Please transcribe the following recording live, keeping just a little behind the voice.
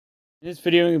In this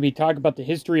video, I'm going to be talking about the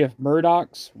history of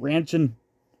Murdoch's Ranch and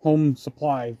Home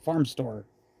Supply Farm Store.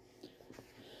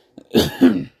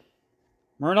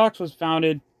 Murdoch's was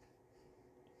founded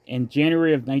in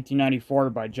January of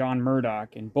 1994 by John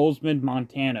Murdoch in Bozeman,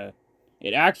 Montana.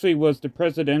 It actually was the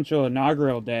presidential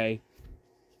inaugural day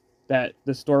that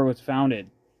the store was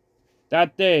founded.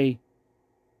 That day,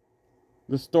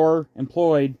 the store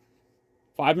employed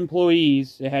 5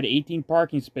 employees. It had 18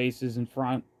 parking spaces in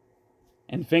front,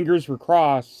 and fingers were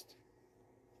crossed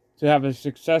to have a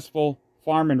successful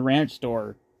farm and ranch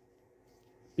store.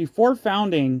 Before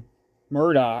founding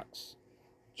Murdoch's,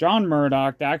 John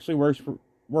Murdoch actually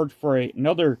worked for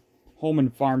another home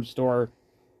and farm store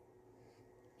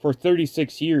for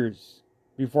 36 years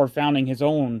before founding his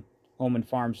own home and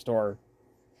farm store.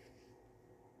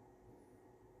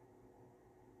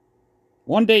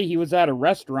 One day he was at a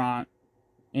restaurant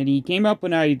and he came up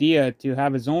with an idea to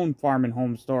have his own farm and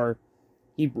home store.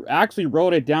 He actually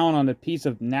wrote it down on a piece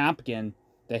of napkin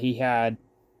that he had,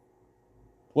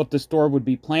 what the store would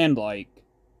be planned like.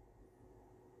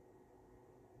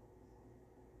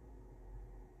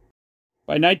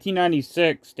 By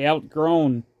 1996, they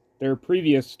outgrown their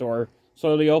previous store,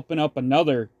 so they opened up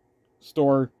another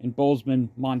store in Bozeman,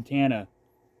 Montana,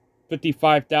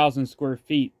 55,000 square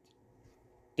feet.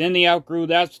 Then they outgrew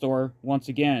that store once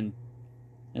again,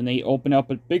 and they opened up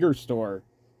a bigger store.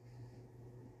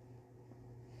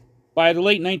 By the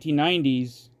late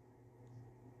 1990s,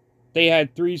 they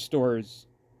had 3 stores.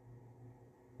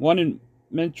 One in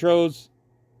Montrose,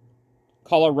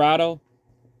 Colorado,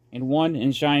 and one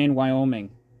in Cheyenne, Wyoming.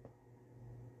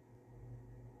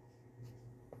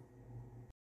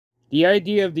 The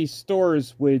idea of these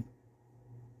stores would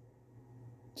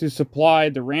to supply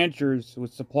the ranchers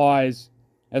with supplies,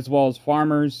 as well as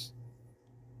farmers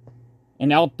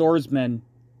and outdoorsmen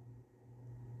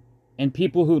and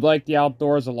people who like the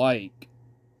outdoors alike.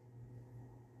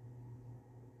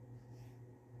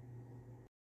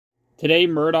 Today,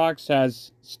 Murdoch's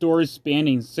has stores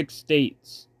spanning 6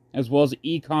 states, as well as an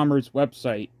e-commerce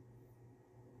website.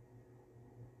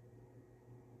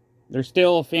 They're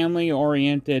still a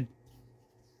family-oriented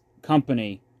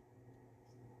company.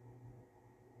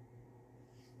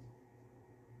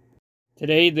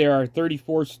 Today, there are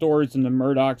 34 stores in the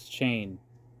Murdoch's chain.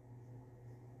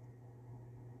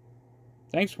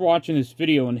 Thanks for watching this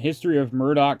video on the history of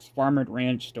Murdoch's Farm and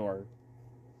Ranch Store.